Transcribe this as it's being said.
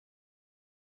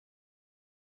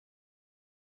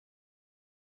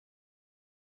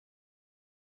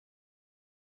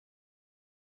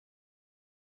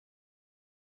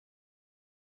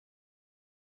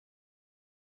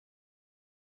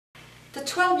The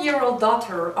 12-year-old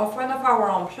daughter of one of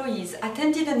our employees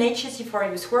attended an HSE for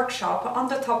Youth workshop on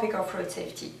the topic of road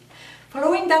safety.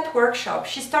 Following that workshop,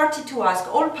 she started to ask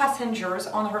all passengers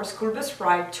on her school bus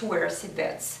ride to wear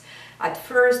seatbelts. At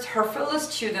first, her fellow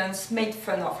students made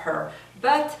fun of her,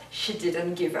 but she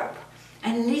didn't give up.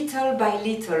 And little by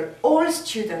little, all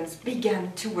students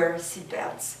began to wear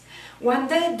seatbelts. One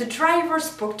day, the driver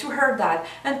spoke to her dad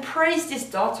and praised his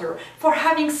daughter for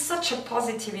having such a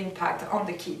positive impact on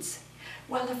the kids.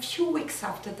 Well, a few weeks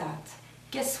after that,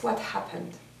 guess what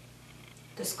happened?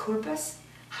 The school bus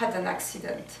had an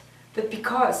accident. But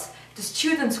because the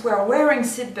students were wearing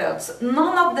seatbelts,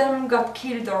 none of them got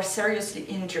killed or seriously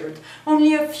injured.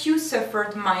 Only a few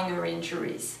suffered minor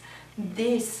injuries.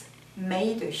 This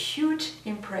made a huge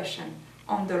impression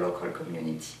on the local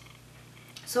community.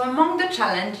 So among the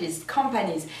challenges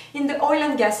companies in the oil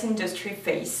and gas industry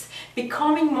face,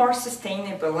 becoming more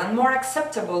sustainable and more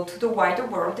acceptable to the wider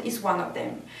world is one of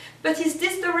them. But is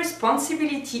this the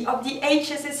responsibility of the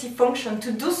HSSE function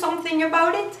to do something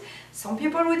about it? Some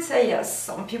people would say yes,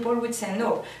 some people would say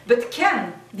no. But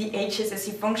can the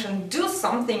HSSE function do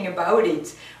something about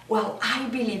it? Well, I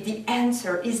believe the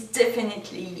answer is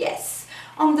definitely yes.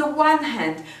 On the one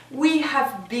hand, we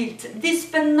have built this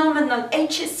phenomenal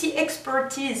HSE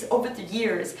expertise over the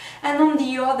years, and on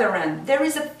the other hand, there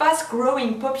is a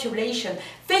fast-growing population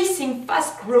facing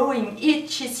fast-growing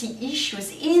HSE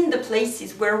issues in the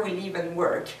places where we live and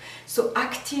work. So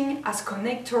acting as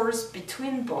connectors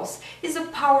between both is a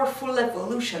powerful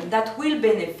evolution that will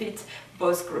benefit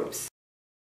both groups.